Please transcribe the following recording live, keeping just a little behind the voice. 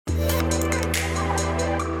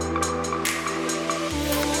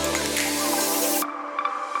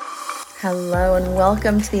Hello and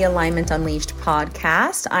welcome to the Alignment Unleashed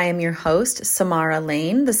podcast. I am your host, Samara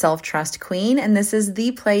Lane, the Self-Trust Queen, and this is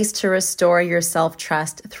the place to restore your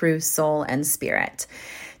self-trust through soul and spirit.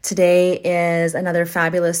 Today is another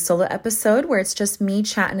fabulous solo episode where it's just me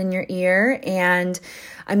chatting in your ear, and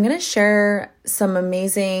I'm going to share some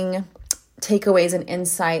amazing takeaways and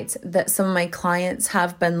insights that some of my clients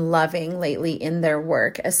have been loving lately in their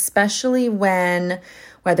work, especially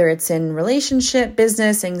whether it's in relationship,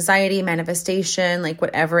 business, anxiety, manifestation, like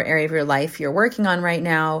whatever area of your life you're working on right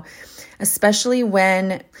now, especially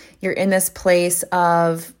when you're in this place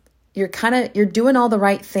of you're doing all the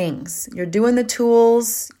right things. You're doing the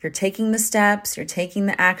tools, you're taking the steps, you're taking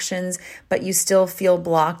the actions, but you still feel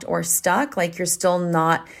blocked or stuck, like you're still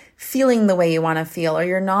not feeling the way you want to feel, or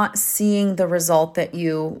you're not seeing the result that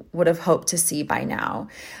you would have hoped to see by now.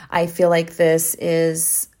 I feel like this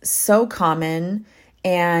is so common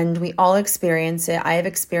and we all experience it. I have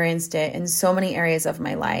experienced it in so many areas of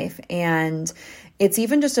my life. And it's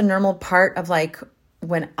even just a normal part of like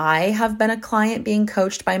when I have been a client being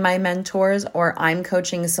coached by my mentors, or I'm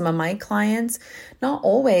coaching some of my clients, not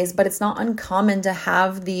always, but it's not uncommon to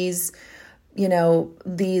have these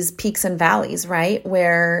peaks and valleys, right?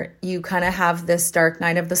 Where you kind of have this dark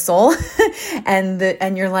night of the soul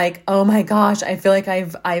and you're like, oh my gosh, I feel like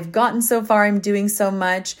I've gotten so far. I'm doing so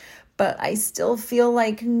much, but I still feel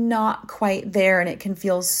like not quite there. And it can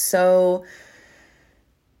feel so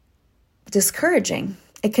discouraging.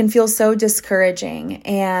 It can feel so discouraging,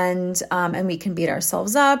 and we can beat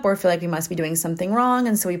ourselves up or feel like we must be doing something wrong.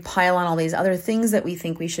 And so we pile on all these other things that we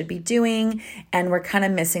think we should be doing, and we're kind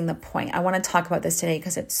of missing the point. I want to talk about this today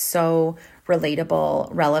because it's so relatable,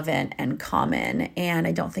 relevant, and common, and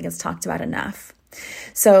I don't think it's talked about enough.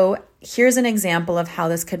 So here's an example of how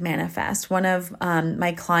this could manifest. One of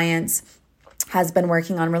my clients has been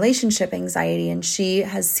working on relationship anxiety, and she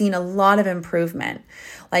has seen a lot of improvement.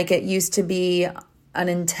 Like it used to be an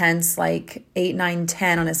intense like 8, 9,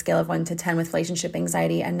 10 on a scale of 1 to 10 with relationship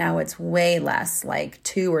anxiety. And now it's way less, like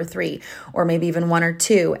 2 or 3, or maybe even 1 or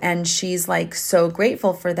 2. And she's like so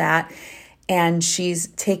grateful for that. And she's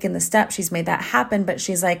taken the step, she's made that happen. But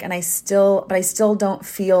she's like, I still don't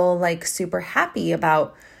feel like super happy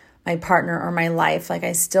about my partner or my life. Like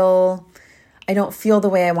I don't feel the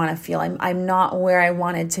way I want to feel. I'm not where I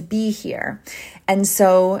wanted to be here. And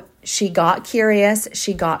so she got curious,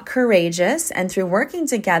 she got courageous, and through working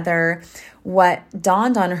together, what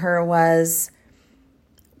dawned on her was,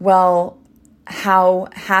 well, how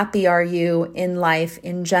happy are you in life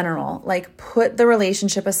in general? Like put the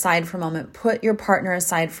relationship aside for a moment, put your partner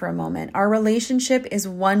aside for a moment. Our relationship is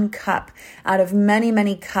one cup out of many,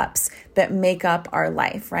 many cups that make up our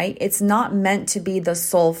life, right? It's not meant to be the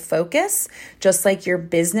sole focus, just like your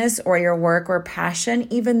business or your work or passion,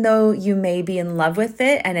 even though you may be in love with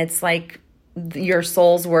it and it's like your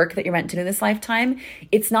soul's work that you're meant to do in this lifetime.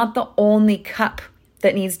 It's not the only cup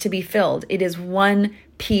that needs to be filled. It is one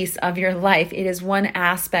piece of your life. It is one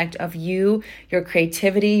aspect of you, your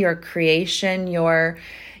creativity, your creation, your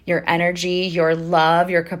energy, your love,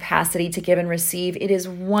 your capacity to give and receive. It is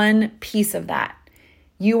one piece of that.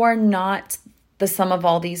 You are not the sum of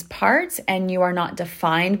all these parts, and you are not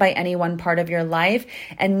defined by any one part of your life,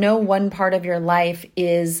 and no one part of your life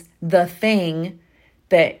is the thing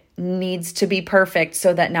that needs to be perfect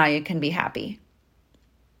so that now you can be happy.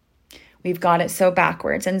 We've got it so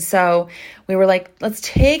backwards. And so we were like, let's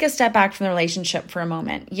take a step back from the relationship for a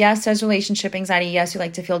moment. Yes, there's relationship anxiety. Yes, you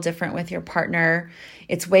like to feel different with your partner.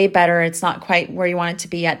 It's way better. It's not quite where you want it to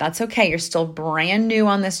be yet. That's okay. You're still brand new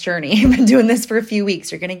on this journey. You've been doing this for a few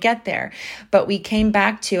weeks. You're going to get there. But we came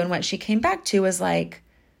back to, and what she came back to was like,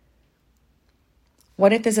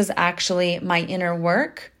 what if this is actually my inner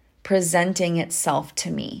work presenting itself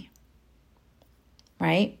to me?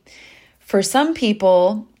 Right? For some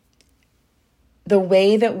people, the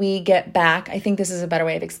way that we get back, I think this is a better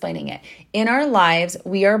way of explaining it. In our lives,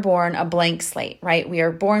 we are born a blank slate, right? We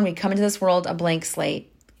come into this world a blank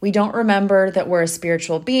slate. We don't remember that we're a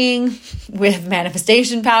spiritual being with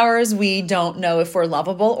manifestation powers. We don't know if we're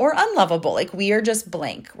lovable or unlovable. Like we are just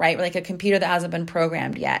blank, right? We're like a computer that hasn't been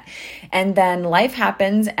programmed yet. And then life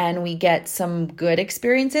happens and we get some good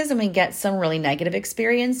experiences and we get some really negative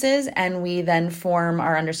experiences. And we then form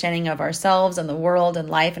our understanding of ourselves and the world and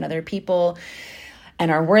life and other people and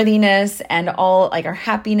our worthiness and all like our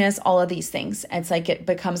happiness, all of these things. It's like it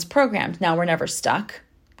becomes programmed. Now we're never stuck.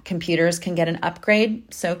 Computers can get an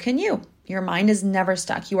upgrade. So can you. Your mind is never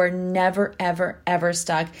stuck. You are never, ever, ever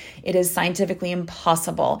stuck. It is scientifically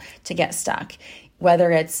impossible to get stuck. Whether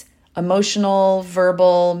it's emotional,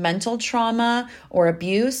 verbal, mental trauma or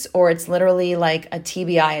abuse, or it's literally like a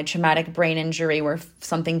TBI, a traumatic brain injury, where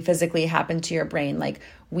something physically happened to your brain. Like,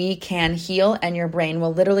 we can heal, and your brain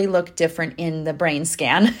will literally look different in the brain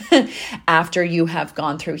scan after you have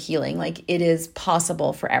gone through healing. Like, it is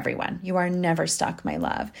possible for everyone. You are never stuck, my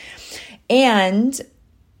love. And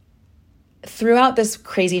throughout this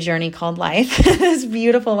crazy journey called life, this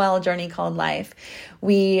beautiful, wild journey called life,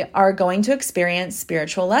 we are going to experience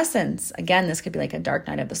spiritual lessons. Again, this could be like a dark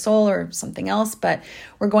night of the soul or something else, but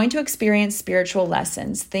we're going to experience spiritual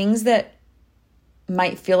lessons, things that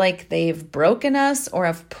might feel like they've broken us or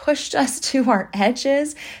have pushed us to our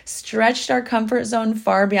edges, stretched our comfort zone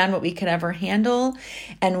far beyond what we could ever handle.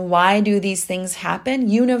 And why do these things happen?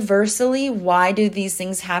 Universally, why do these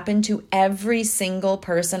things happen to every single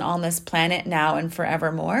person on this planet now and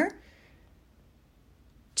forevermore?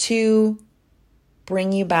 To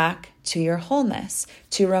bring you back to your wholeness,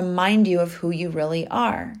 to remind you of who you really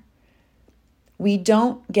are. We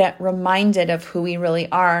don't get reminded of who we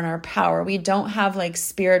really are and our power. We don't have like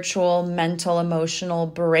spiritual, mental, emotional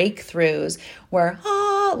breakthroughs where,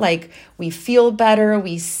 like we feel better,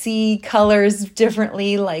 we see colors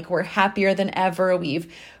differently, like we're happier than ever.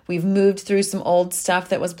 We've moved through some old stuff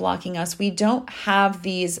that was blocking us. We don't have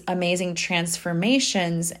these amazing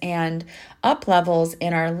transformations and up levels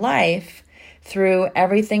in our life through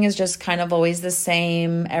everything is just kind of always the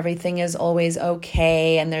same, everything is always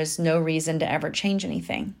okay, and there's no reason to ever change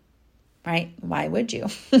anything, right? Why would you?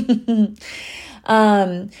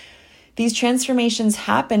 These transformations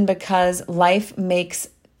happen because life makes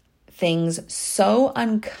things so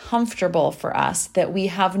uncomfortable for us that we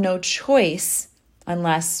have no choice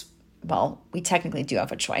unless, well, we technically do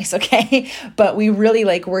have a choice, okay? But we really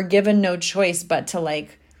we're given no choice but to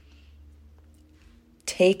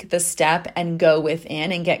take the step and go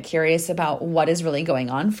within and get curious about what is really going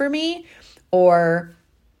on for me, or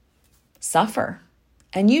suffer.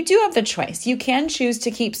 And you do have the choice. You can choose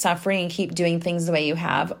to keep suffering and keep doing things the way you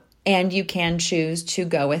have, and you can choose to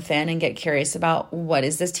go within and get curious about what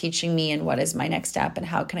is this teaching me and what is my next step and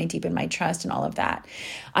how can I deepen my trust and all of that.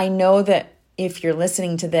 I know that if you're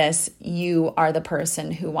listening to this, you are the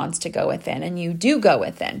person who wants to go within, and you do go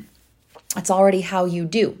within. It's already how you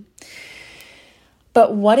do.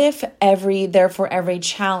 But what if every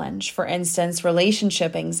challenge, for instance,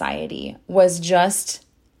 relationship anxiety, was just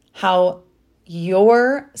how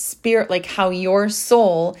your spirit, how your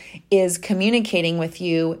soul is communicating with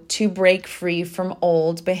you to break free from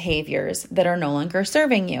old behaviors that are no longer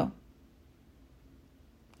serving you?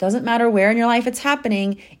 Doesn't matter where in your life it's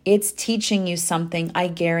happening, it's teaching you something, I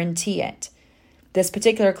guarantee it. This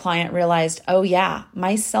particular client realized, oh yeah,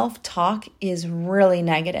 my self-talk is really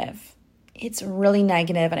negative. It's really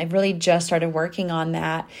negative, and I've really just started working on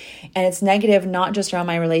that. And it's negative not just around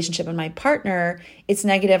my relationship and my partner, it's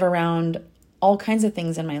negative around all kinds of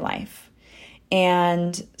things in my life.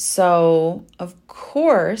 And so, of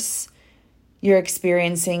course, you're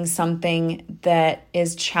experiencing something that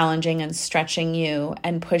is challenging and stretching you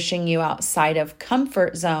and pushing you outside of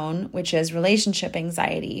comfort zone, which is relationship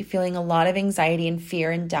anxiety, feeling a lot of anxiety and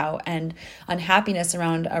fear and doubt and unhappiness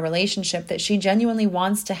around a relationship that she genuinely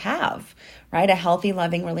wants to have, right? A healthy,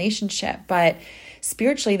 loving relationship. But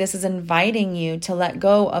spiritually, this is inviting you to let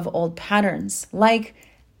go of old patterns, like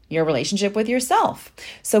your relationship with yourself.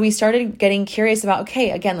 So we started getting curious about,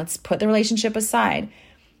 okay, again, let's put the relationship aside.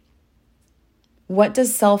 What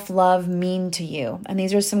does self-love mean to you? And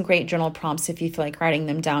these are some great journal prompts if you feel like writing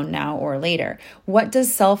them down now or later. What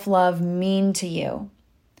does self-love mean to you?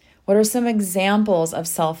 What are some examples of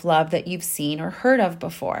self-love that you've seen or heard of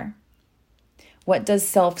before? What does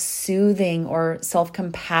self-soothing or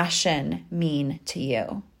self-compassion mean to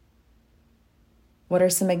you? What are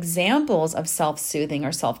some examples of self-soothing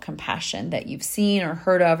or self-compassion that you've seen or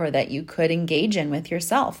heard of, or that you could engage in with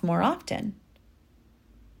yourself more often?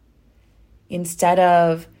 Instead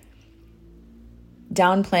of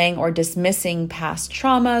downplaying or dismissing past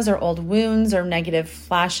traumas or old wounds or negative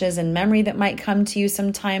flashes in memory that might come to you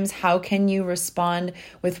sometimes, how can you respond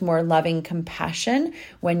with more loving compassion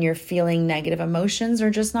when you're feeling negative emotions or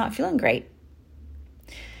just not feeling great?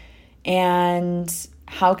 And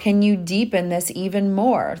how can you deepen this even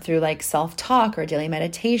more through self-talk or daily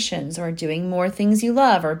meditations or doing more things you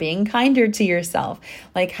love or being kinder to yourself?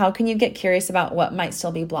 How can you get curious about what might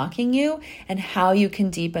still be blocking you and how you can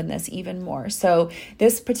deepen this even more? So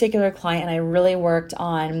this particular client, I really worked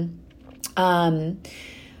on her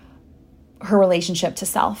relationship to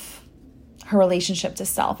self.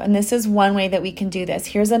 And this is one way that we can do this.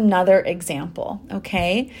 Here's another example,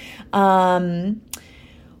 okay?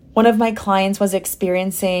 One of my clients was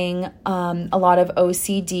experiencing a lot of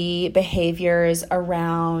OCD behaviors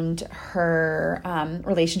around her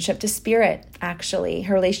relationship to spirit, actually.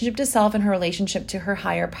 Her relationship to self and her relationship to her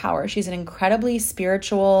higher power. She's an incredibly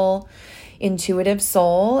spiritual, intuitive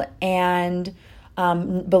soul and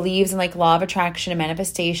believes in like law of attraction and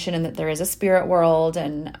manifestation and that there is a spirit world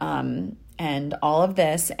and all of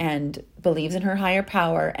this, and believes in her higher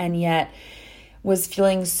power, and yet was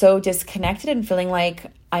feeling so disconnected and feeling like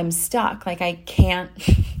I'm stuck, like I can't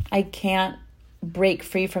break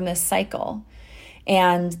free from this cycle.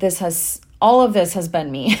 And all of this has been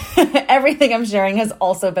me. Everything I'm sharing has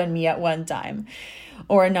also been me at one time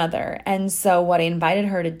or another. And so what I invited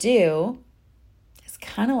her to do is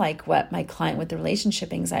kind of like what my client with the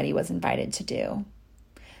relationship anxiety was invited to do.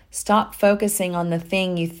 Stop focusing on the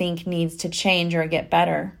thing you think needs to change or get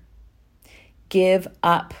better. Give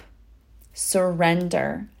up.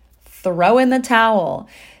 Surrender. Throw in the towel.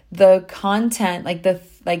 The content, like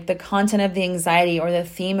the content of the anxiety or the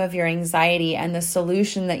theme of your anxiety and the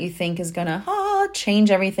solution that you think is going to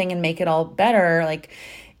change everything and make it all better, like,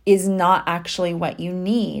 is not actually what you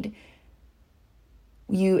need.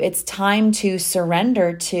 It's time to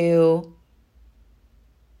surrender to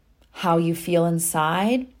how you feel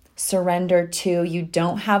inside. Surrender to you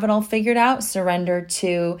don't have it all figured out. Surrender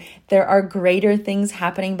to there are greater things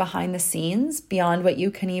happening behind the scenes beyond what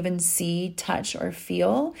you can even see, touch, or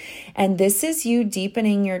feel. And this is you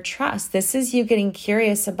deepening your trust. This is you getting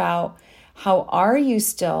curious about how are you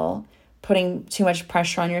still putting too much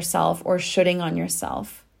pressure on yourself or shoulding on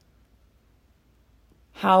yourself?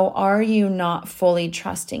 How are you not fully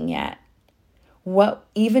trusting yet?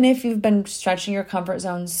 Even if you've been stretching your comfort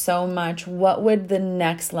zone so much, what would the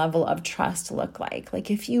next level of trust look like? Like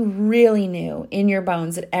if you really knew in your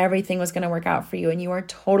bones that everything was going to work out for you and you are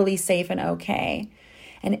totally safe and okay,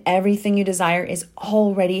 and everything you desire is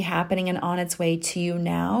already happening and on its way to you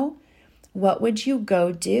now, what would you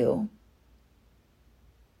go do?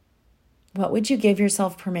 What would you give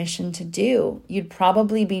yourself permission to do? You'd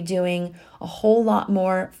probably be doing a whole lot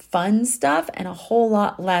more fun stuff and a whole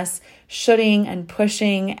lot less shoulding and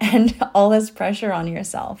pushing and all this pressure on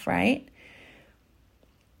yourself, right?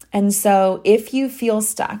 And so if you feel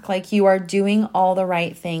stuck, like you are doing all the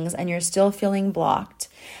right things and you're still feeling blocked,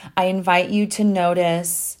 I invite you to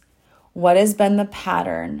notice what has been the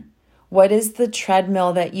pattern. What is the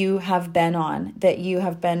treadmill that you have been on, that you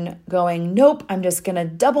have been going, nope, I'm just going to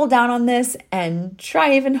double down on this and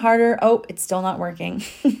try even harder. Oh, it's still not working.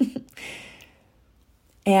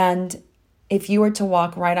 And if you were to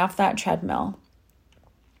walk right off that treadmill,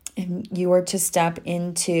 and you were to step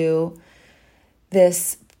into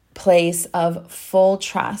this place of full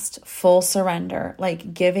trust, full surrender,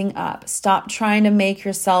 like giving up, stop trying to make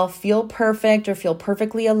yourself feel perfect or feel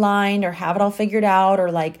perfectly aligned or have it all figured out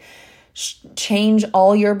or like change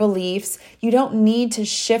all your beliefs. You don't need to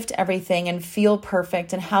shift everything and feel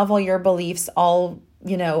perfect and have all your beliefs all,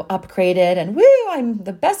 upgraded and woo, I'm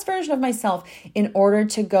the best version of myself in order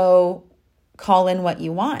to go call in what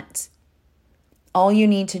you want. All you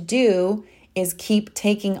need to do is keep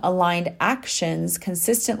taking aligned actions,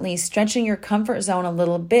 consistently stretching your comfort zone a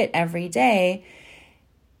little bit every day,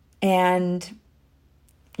 and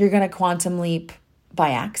you're going to quantum leap by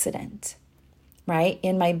accident. Right?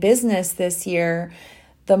 In my business this year,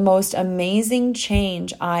 the most amazing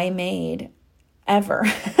change I made ever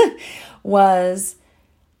was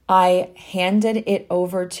I handed it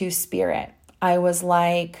over to Spirit. I was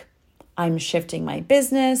like, I'm shifting my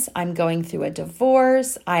business. I'm going through a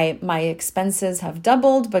divorce. My expenses have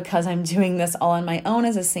doubled because I'm doing this all on my own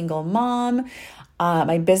as a single mom.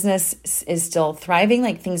 My business is still thriving,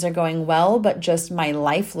 like things are going well, but just my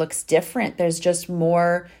life looks different. There's just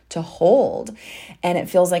more to hold. And it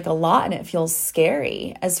feels like a lot and it feels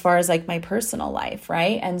scary as far as like my personal life,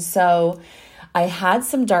 right? And so I had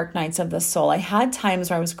some dark nights of the soul. I had times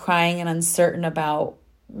where I was crying and uncertain about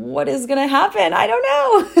what is going to happen. I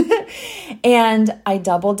don't know. And I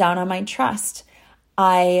doubled down on my trust.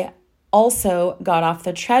 I also got off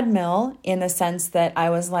the treadmill in the sense that I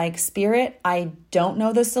was like, Spirit, I don't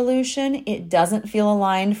know the solution. It doesn't feel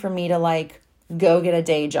aligned for me to like go get a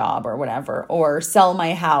day job or whatever, or sell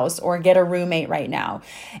my house or get a roommate right now.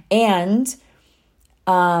 And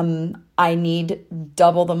I need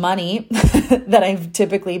double the money that I've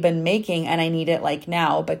typically been making. And I need it like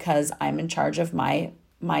now because I'm in charge of my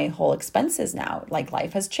whole expenses now. Like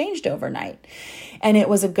life has changed overnight. And it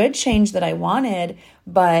was a good change that I wanted,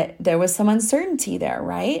 but there was some uncertainty there,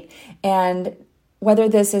 right? And whether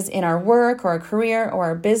this is in our work or our career or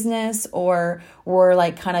our business, or we're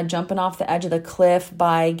like kind of jumping off the edge of the cliff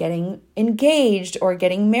by getting engaged or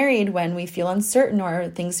getting married when we feel uncertain or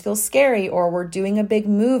things feel scary, or we're doing a big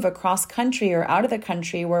move across country or out of the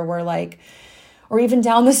country where we're like, or even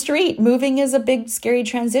down the street, moving is a big scary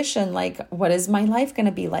transition. Like, what is my life going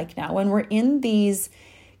to be like now? When we're in these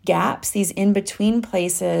gaps, these in-between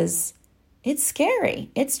places, it's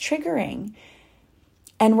scary, it's triggering.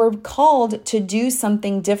 And we're called to do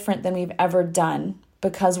something different than we've ever done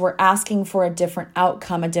because we're asking for a different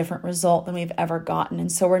outcome, a different result than we've ever gotten.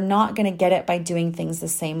 And so we're not going to get it by doing things the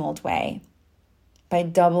same old way, by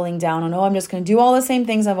doubling down on, I'm just going to do all the same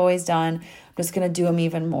things I've always done. I'm just going to do them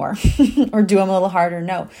even more or do them a little harder.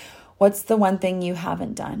 No. What's the one thing you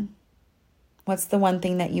haven't done? What's the one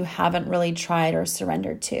thing that you haven't really tried or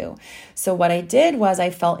surrendered to? So what I did was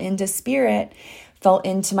I felt into spirit, felt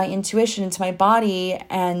into my intuition, into my body,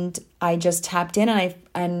 and I just tapped in,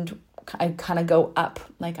 and I kind of go up.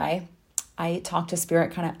 Like I talk to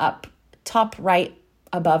spirit kind of up, top right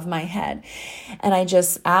above my head. And I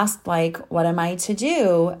just asked, like, what am I to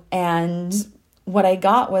do? And what I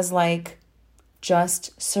got was like,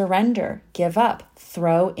 just surrender, give up,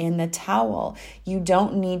 throw in the towel. You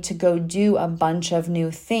don't need to go do a bunch of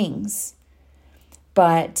new things,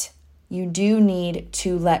 but you do need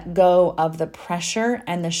to let go of the pressure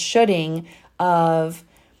and the shoulding of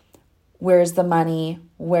where's the money,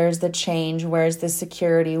 where's the change, where's the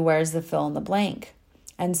security, where's the fill in the blank.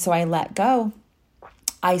 And so I let go.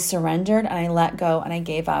 I surrendered and I let go and I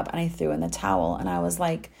gave up and I threw in the towel. And I was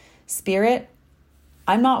like, Spirit,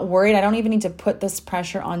 I'm not worried. I don't even need to put this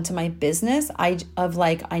pressure onto my business. I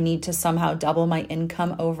need to somehow double my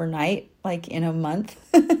income overnight, like in a month.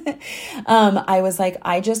 I was like,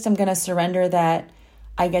 I just am going to surrender that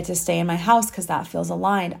I get to stay in my house because that feels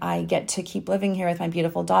aligned. I get to keep living here with my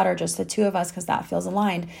beautiful daughter, just the two of us, because that feels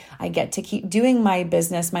aligned. I get to keep doing my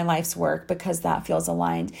business, my life's work, because that feels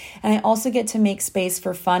aligned. And I also get to make space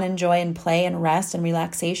for fun and joy and play and rest and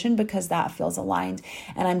relaxation because that feels aligned.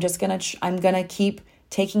 And I'm going to keep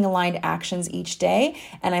taking aligned actions each day.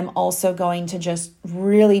 And I'm also going to just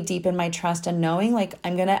really deepen my trust and knowing, like,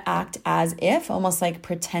 I'm going to act as if, almost like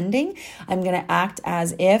pretending, I'm going to act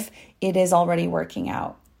as if it is already working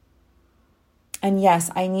out. And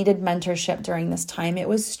yes, I needed mentorship during this time. It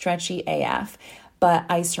was stretchy AF, but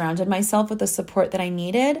I surrounded myself with the support that I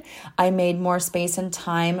needed. I made more space and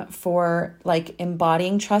time for like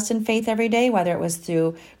embodying trust and faith every day, whether it was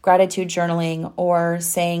through gratitude journaling or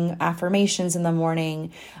saying affirmations in the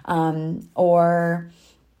morning, or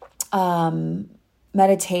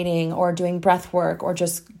meditating or doing breath work or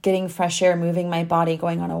just getting fresh air, moving my body,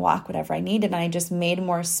 going on a walk, whatever I needed. And I just made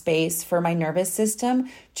more space for my nervous system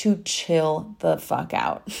to chill the fuck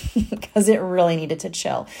out because it really needed to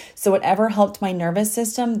chill. So whatever helped my nervous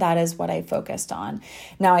system, that is what I focused on.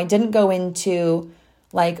 Now, I didn't go into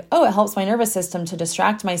like, oh, it helps my nervous system to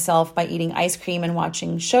distract myself by eating ice cream and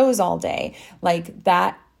watching shows all day. Like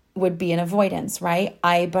that would be an avoidance, right?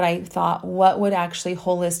 But I thought, what would actually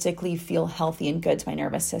holistically feel healthy and good to my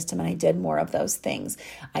nervous system? And I did more of those things.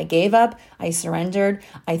 I gave up, I surrendered,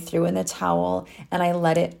 I threw in the towel, and I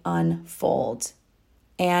let it unfold.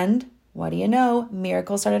 And what do you know?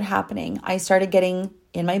 Miracles started happening. I started getting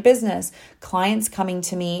in my business clients coming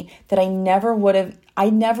to me that I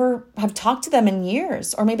never have talked to them in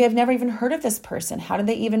years, or maybe I've never even heard of this person. How did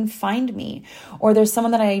they even find me? Or there's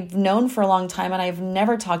someone that I've known for a long time and I've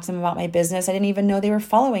never talked to them about my business. I didn't even know they were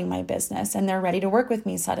following my business and they're ready to work with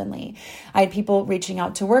me suddenly. I had people reaching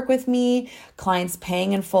out to work with me, clients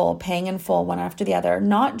paying in full, one after the other.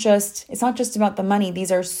 It's not just about the money.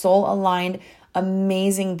 These are soul aligned,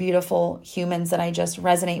 amazing, beautiful humans that I just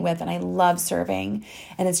resonate with and I love serving.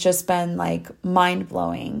 And it's just been like mind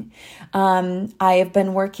blowing. I've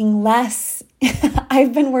been working less.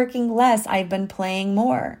 I've been playing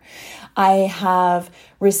more. I have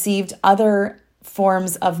received other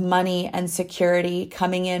forms of money and security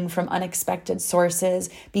coming in from unexpected sources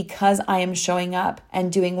because I am showing up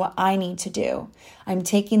and doing what I need to do. I'm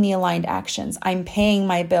taking the aligned actions. I'm paying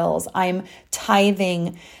my bills. I'm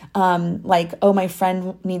tithing. My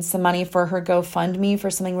friend needs some money for her GoFundMe for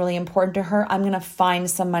something really important to her. I'm going to find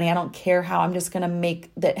some money. I don't care how. I'm just going to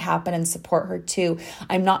make that happen and support her too.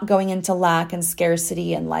 I'm not going into lack and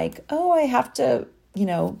scarcity and I have to,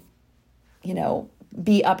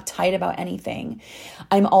 be uptight about anything.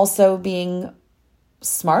 I'm also being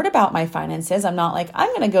smart about my finances. I'm not like, I'm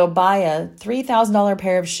going to go buy a $3,000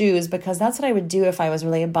 pair of shoes because that's what I would do if I was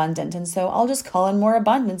really abundant. And so I'll just call in more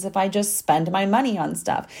abundance if I just spend my money on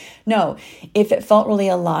stuff. No, if it felt really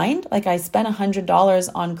aligned, like I spent $100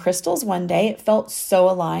 on crystals one day, it felt so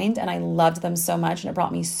aligned and I loved them so much and it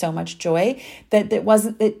brought me so much joy that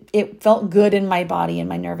it felt good in my body and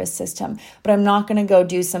my nervous system. But I'm not going to go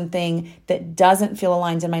do something that doesn't feel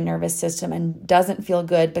aligned in my nervous system and doesn't feel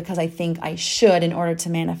good because I think I should in order to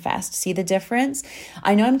manifest. See the difference?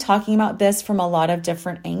 I know I'm talking about this from a lot of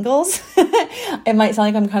different angles. It might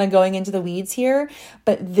sound like I'm kind of going into the weeds here,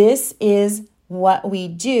 but this is what we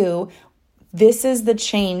do. This is the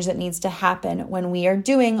change that needs to happen when we are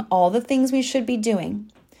doing all the things we should be doing.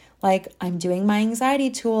 Like, I'm doing my anxiety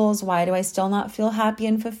tools. Why do I still not feel happy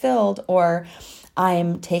and fulfilled? Or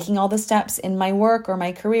I'm taking all the steps in my work or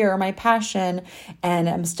my career or my passion and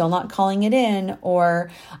I'm still not calling it in. Or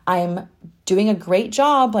I'm doing a great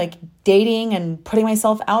job, like dating and putting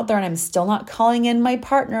myself out there and I'm still not calling in my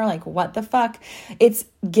partner. Like, what the fuck? It's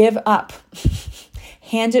give up.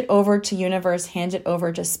 Hand it over to universe, hand it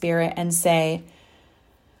over to spirit and say,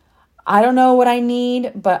 I don't know what I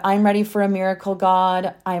need, but I'm ready for a miracle,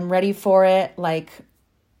 God. I'm ready for it. Like,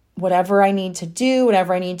 whatever I need to do,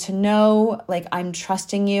 whatever I need to know, like, I'm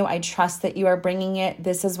trusting you. I trust that you are bringing it.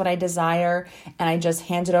 This is what I desire. And I just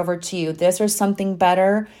hand it over to you. This or something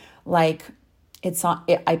better. Like,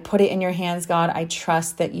 I put it in your hands, God. I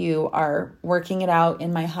trust that you are working it out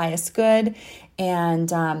in my highest good.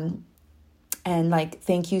 And like,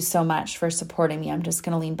 thank you so much for supporting me. I'm just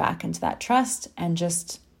going to lean back into that trust and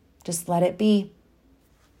just let it be.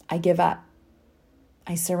 I give up.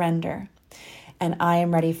 I surrender. And I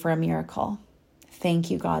am ready for a miracle. Thank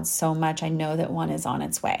you, God, so much. I know that one is on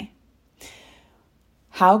its way.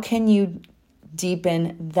 How can you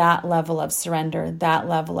deepen that level of surrender, that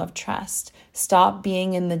level of trust? Stop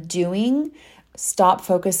being in the doing. Stop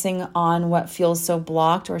focusing on what feels so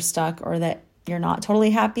blocked or stuck or that you're not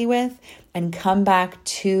totally happy with, and come back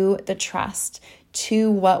to the trust,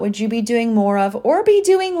 to what would you be doing more of or be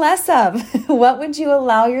doing less of? What would you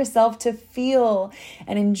allow yourself to feel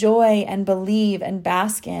and enjoy and believe and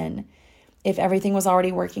bask in if everything was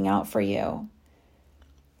already working out for you?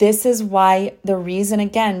 This is why the reason,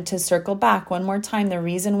 again, to circle back one more time, the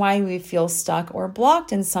reason why we feel stuck or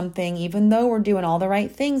blocked in something, even though we're doing all the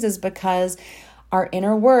right things, is because our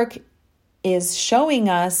inner work is showing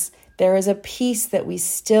us there is a piece that we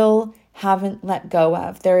still haven't let go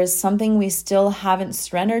of. There is something we still haven't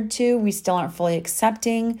surrendered to. We still aren't fully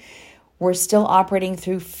accepting. We're still operating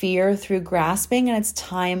through fear, through grasping, and it's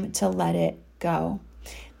time to let it go.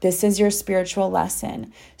 This is your spiritual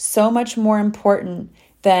lesson. So much more important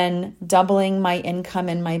than doubling my income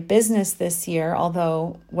in my business this year,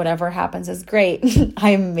 although whatever happens is great.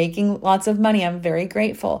 I'm making lots of money. I'm very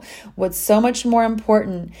grateful. What's so much more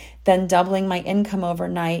important than doubling my income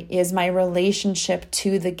overnight is my relationship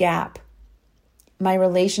to the gap, my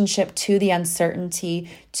relationship to the uncertainty,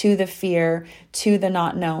 to the fear, to the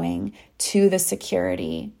not knowing, to the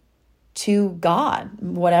security, to God,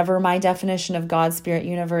 whatever my definition of God, spirit,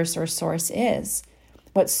 universe, or source is.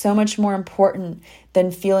 What's so much more important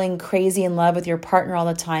than feeling crazy in love with your partner all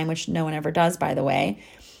the time, which no one ever does, by the way.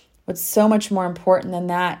 What's so much more important than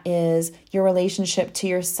that is your relationship to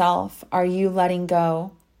yourself. Are you letting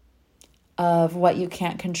go of what you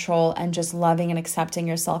can't control and just loving and accepting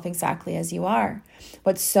yourself exactly as you are?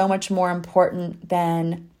 What's so much more important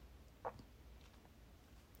than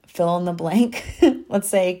fill in the blank? Let's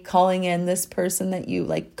say calling in this person that you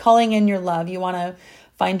like, calling in your love. You want to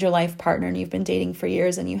find your life partner and you've been dating for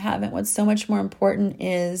years and you haven't. What's so much more important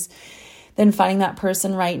is than finding that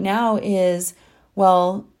person right now is,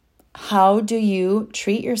 well, how do you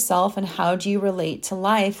treat yourself and how do you relate to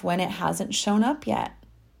life when it hasn't shown up yet?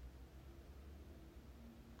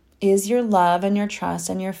 Is your love and your trust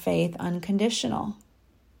and your faith unconditional?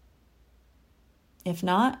 If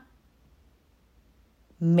not,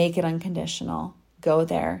 make it unconditional. Go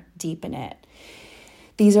there, deepen it.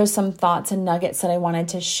 These are some thoughts and nuggets that I wanted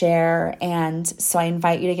to share. And so I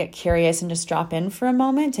invite you to get curious and just drop in for a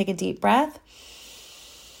moment. Take a deep breath.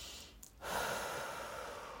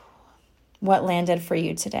 What landed for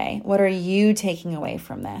you today? What are you taking away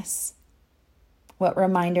from this? What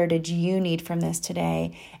reminder did you need from this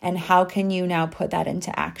today? And how can you now put that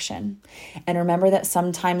into action? And remember that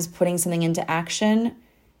sometimes putting something into action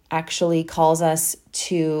actually calls us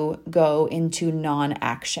to go into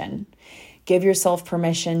non-action. Give yourself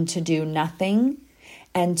permission to do nothing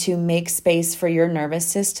and to make space for your nervous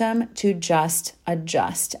system to just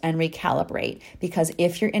adjust and recalibrate. Because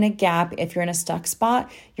if you're in a gap, if you're in a stuck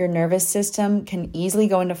spot, your nervous system can easily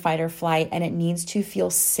go into fight or flight, and it needs to feel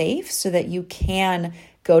safe so that you can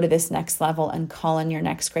go to this next level and call in your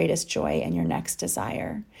next greatest joy and your next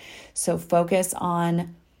desire. So focus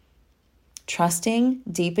on trusting,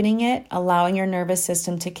 deepening it, allowing your nervous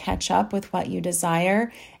system to catch up with what you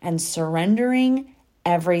desire, and surrendering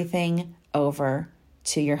everything over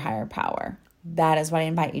to your higher power. That is what I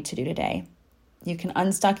invite you to do today. You can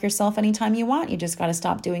unstuck yourself anytime you want. You just got to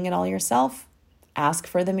stop doing it all yourself. Ask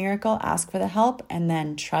for the miracle, ask for the help, and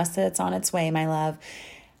then trust that it's on its way, my love.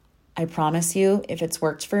 I promise you, if it's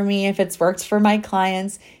worked for me, if it's worked for my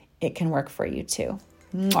clients, it can work for you too.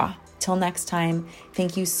 Mwah. Till next time,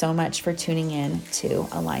 thank you so much for tuning in to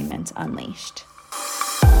Alignment Unleashed.